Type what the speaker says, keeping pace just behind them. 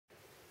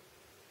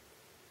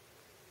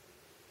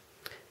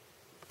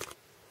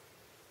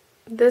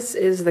This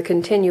is the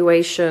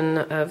continuation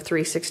of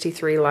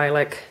 363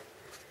 Lilac.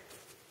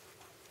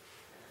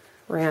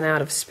 Ran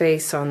out of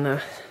space on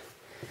the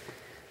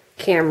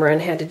camera and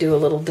had to do a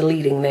little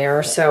deleting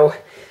there. So,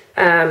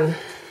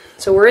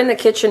 so we're in the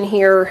kitchen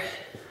here.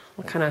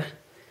 I'll kind of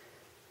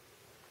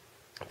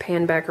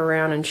pan back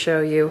around and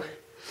show you.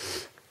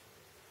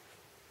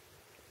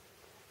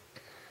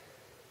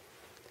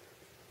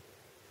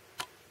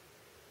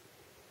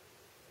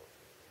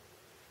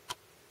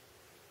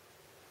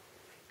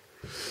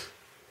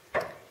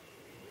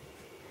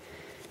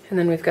 And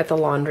then we've got the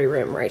laundry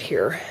room right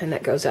here, and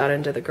that goes out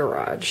into the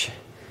garage.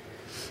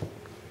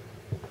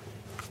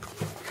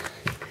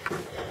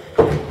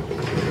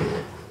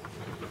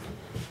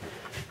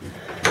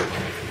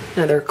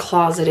 Another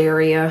closet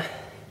area.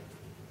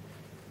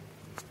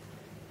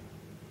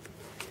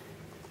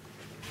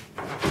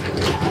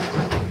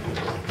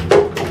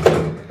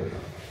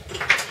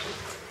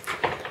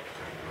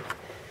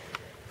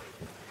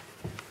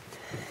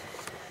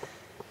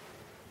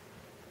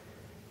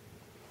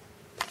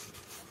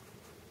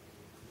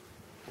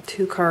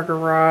 Two-car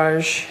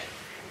garage.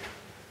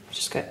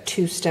 Just got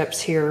 2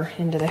 steps here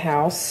into the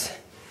house.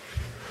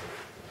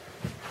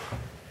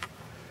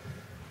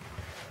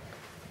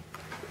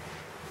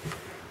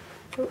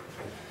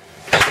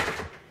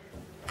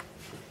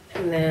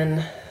 And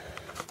then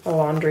a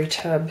laundry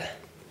tub,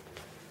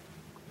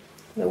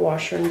 the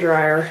washer and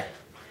dryer,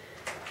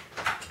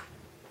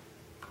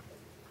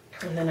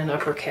 and then an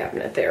upper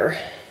cabinet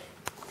there.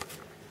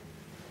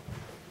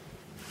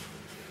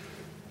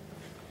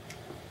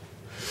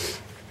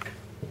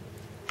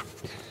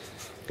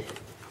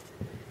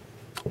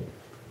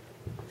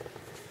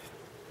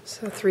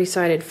 So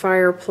 3-sided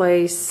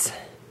fireplace.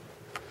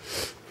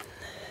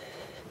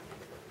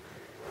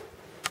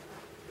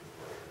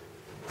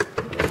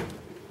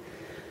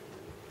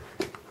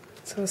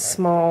 So a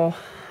small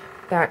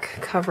back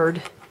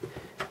covered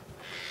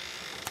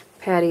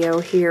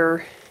patio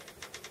here.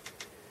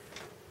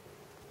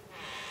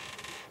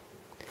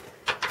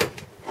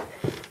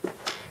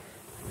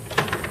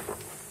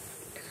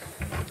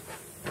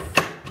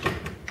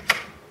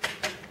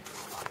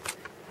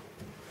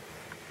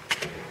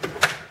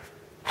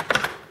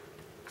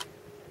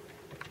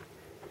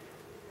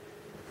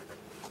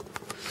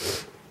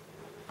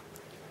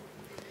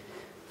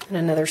 And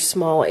another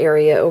small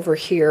area over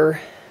here.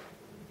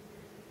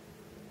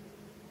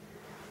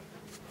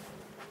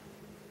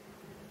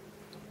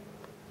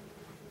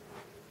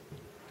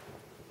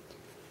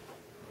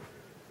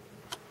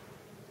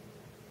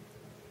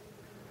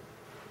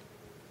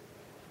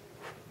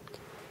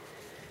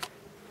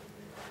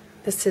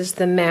 This is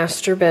the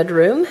master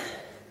bedroom.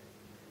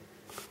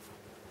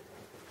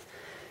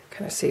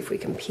 Kind of see if we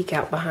can peek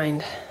out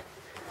behind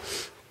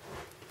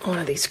one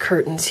of these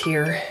curtains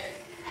here,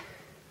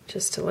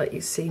 just to let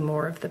you see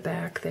more of the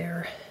back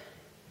there.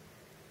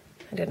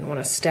 I didn't want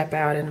to step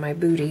out in my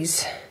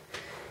booties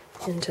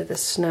into the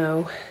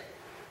snow.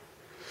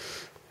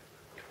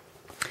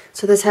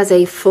 So this has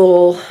a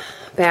full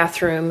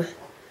bathroom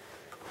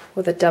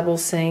with a double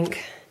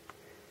sink,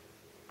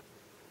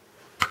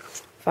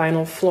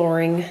 vinyl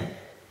flooring,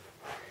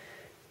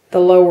 the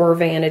lower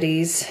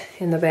vanities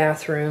in the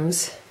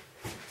bathrooms.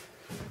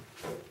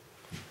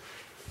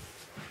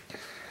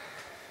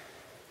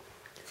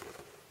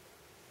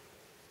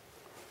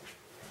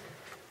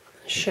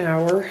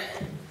 Shower.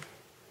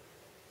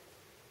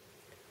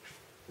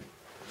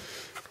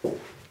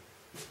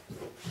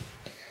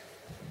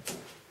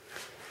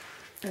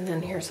 And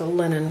then here's a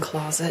linen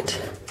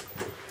closet.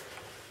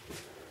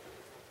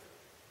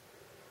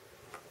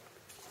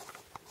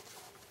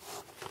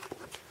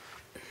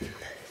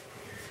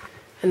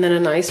 And then a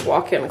nice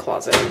walk-in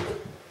closet.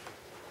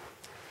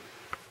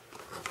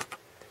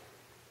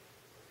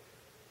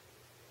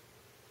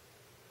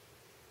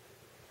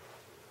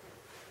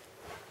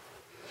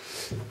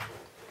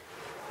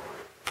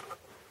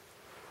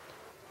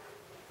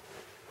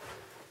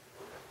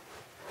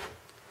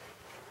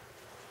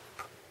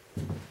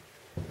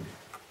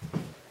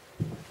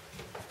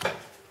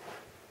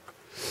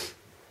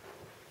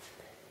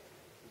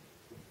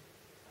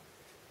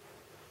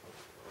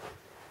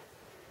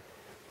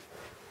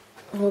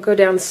 We'll go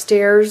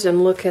downstairs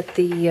and look at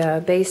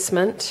the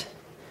basement.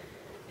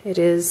 It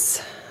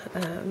is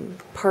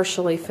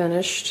partially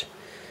finished,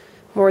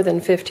 more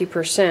than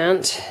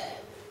 50%.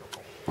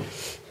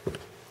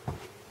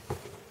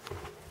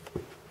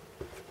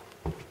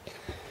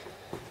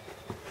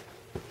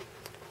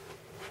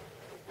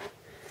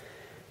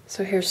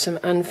 So here's some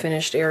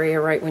unfinished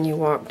area right when you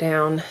walk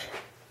down.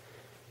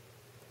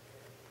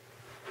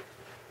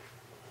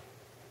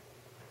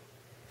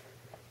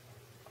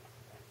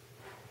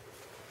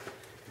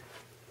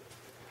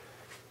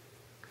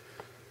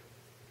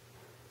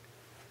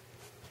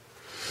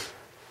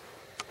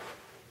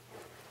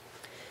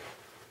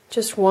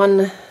 Just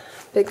one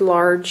big,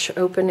 large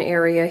open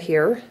area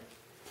here.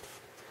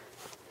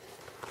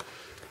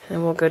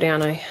 And we'll go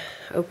down. I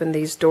opened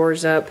these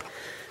doors up.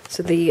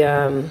 So they've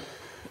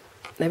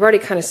already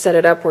kind of set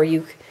it up where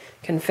you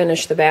can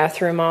finish the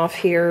bathroom off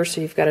here. So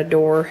you've got a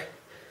door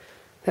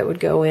that would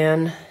go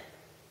in.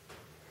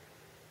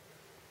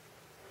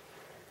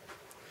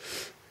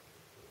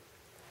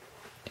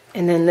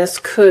 And then this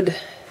could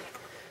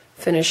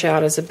finish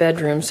out as a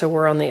bedroom, so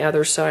we're on the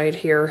other side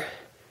here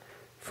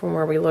from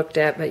where we looked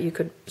at, but you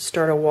could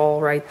start a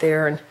wall right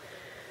there and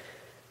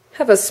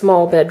have a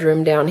small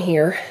bedroom down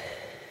here.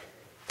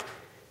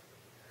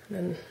 And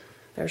then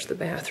there's the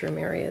bathroom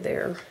area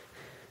there.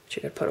 But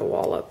you could put a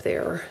wall up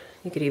there.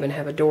 You could even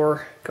have a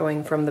door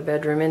going from the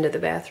bedroom into the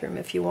bathroom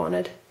if you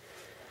wanted.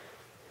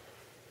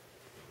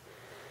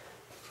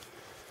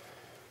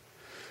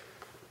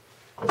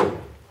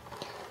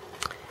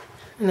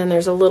 And then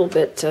there's a little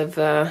bit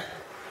of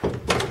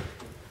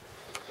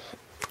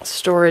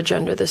storage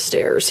under the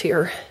stairs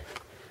here.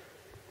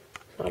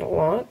 Not a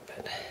lot,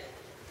 but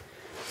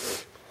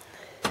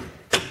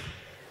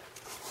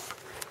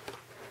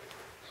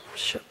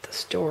shut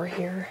this door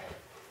here.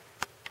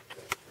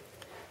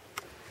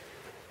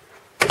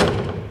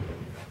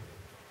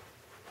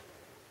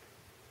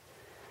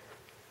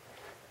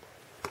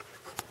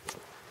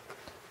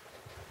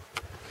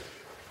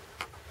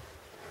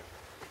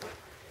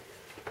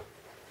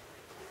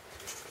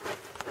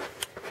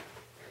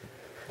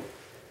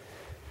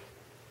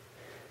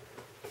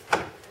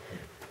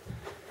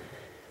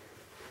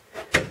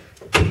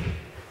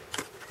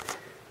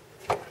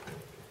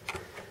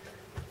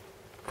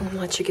 I'll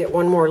let you get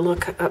one more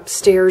look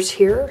upstairs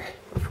here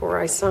before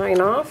I sign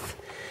off.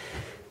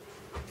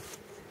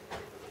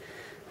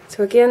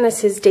 So again,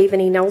 this is David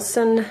E.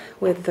 Nelson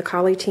with the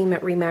Colley team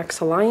at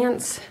RE/MAX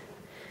Alliance.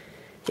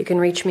 You can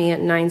reach me at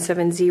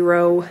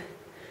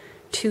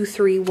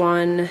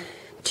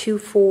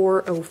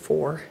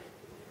 970-231-2404.